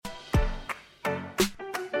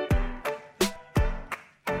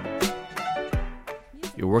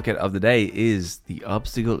Your workout of the day is the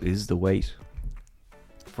obstacle is the weight.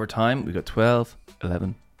 For time, we got 12,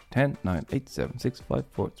 11, 10, 9, 8, 7, 6, 5,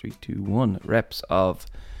 4, 3, 2, 1 reps of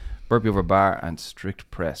burpee over bar and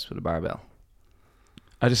strict press with a barbell.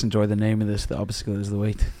 I just enjoy the name of this. The obstacle is the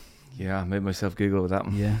weight. Yeah, I made myself giggle with that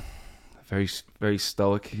one. Yeah. Very, very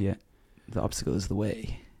stoic. Yeah. The obstacle is the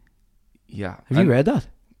way. Yeah. Have you read that?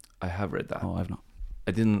 I have read that. Oh, I've not.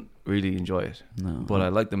 I didn't really enjoy it. No. But I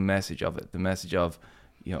like the message of it. The message of,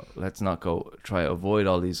 let's not go try to avoid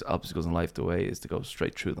all these obstacles in life. The way is to go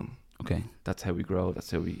straight through them. Okay. That's how we grow.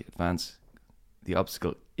 That's how we advance. The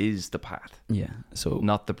obstacle is the path. Yeah. So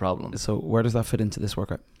not the problem. So where does that fit into this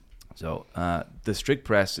workout? So the strict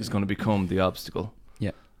press is going to become the obstacle.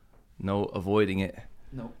 Yeah. No avoiding it.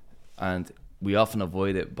 No. And we often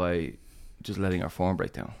avoid it by just letting our form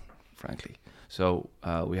break down, frankly. So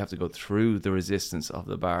we have to go through the resistance of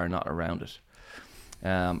the bar, not around it.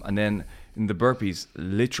 And then in the burpees,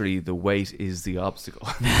 literally the weight is the obstacle.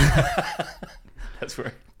 That's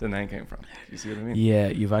where the name came from. You see what I mean? Yeah,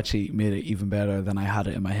 you've actually made it even better than I had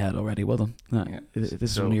it in my head already. Well done. No, Yeah. This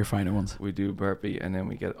is one of your finer ones. We do burpee and then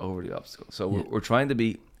we get over the obstacle. So we're trying to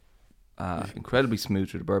be incredibly smooth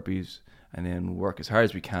through the burpees and then work as hard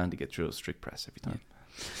as we can to get through a strict press every time.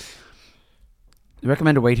 Yeah. The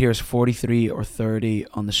recommended weight here is 43 or 30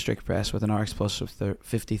 on the strict press with an RX plus of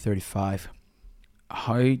 50, 35.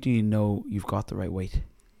 How do you know you've got the right weight?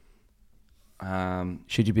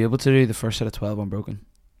 Should you be able to do the first set of 12 unbroken?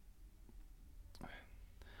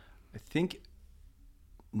 I think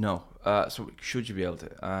no. So should you be able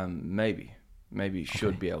to? Maybe you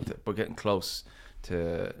should be able to, but getting close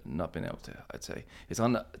to not being able to. I'd say it's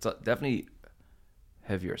definitely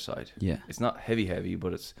heavier side. Yeah, it's not heavy,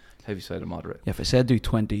 but it's heavy side of moderate. Yeah, if I said do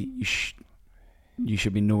 20, you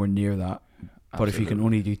should be nowhere near that. But if you can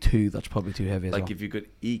only do 2, that's probably too heavy as well. Like if you could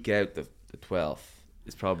eke out the 12,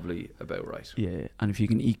 it's probably about right. Yeah, and if you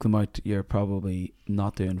can eke them out, you're probably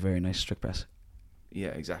not doing very nice strict press. Yeah,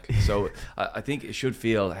 exactly. So I think it should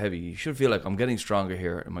feel heavy. You should feel like I'm getting stronger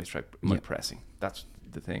here in my pressing. That's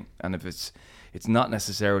the thing. And if it's not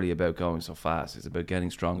necessarily about going so fast. It's about getting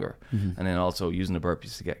stronger, and then also using the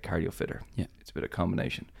burpees to get cardio fitter. Yeah, it's a bit of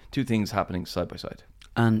combination. Two things happening side by side.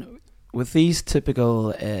 And with these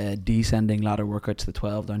typical descending ladder workouts, the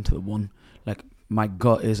 12 down to the 1, like my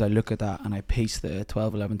gut is I look at that and I pace the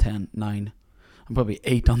 12, 11, 10, 9. I'm probably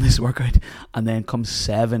 8 on this workout, and then come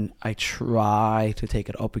 7, I try to take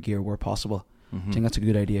it up a gear where possible. Do you think that's a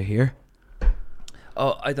good idea here?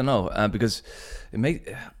 Oh, I don't know, because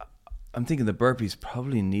I'm thinking the burpees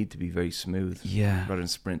probably need to be very smooth, rather than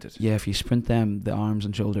sprinted. Yeah, if you sprint them, the arms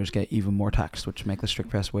and shoulders get even more taxed, which make the strict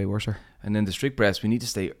press way worse. And then the strict press, we need to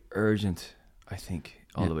stay urgent, I think,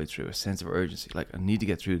 all the way through, a sense of urgency. Like, I need to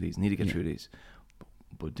get through these, through these,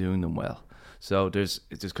 but doing them well. So there's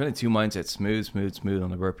kind of two mindsets: smooth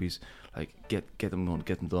on the burpees, like get them going,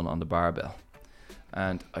 get them done on the barbell.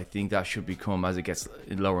 And I think that should become, as it gets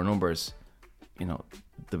in lower numbers,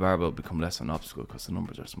 the barbell will become less of an obstacle because the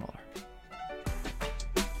numbers are smaller.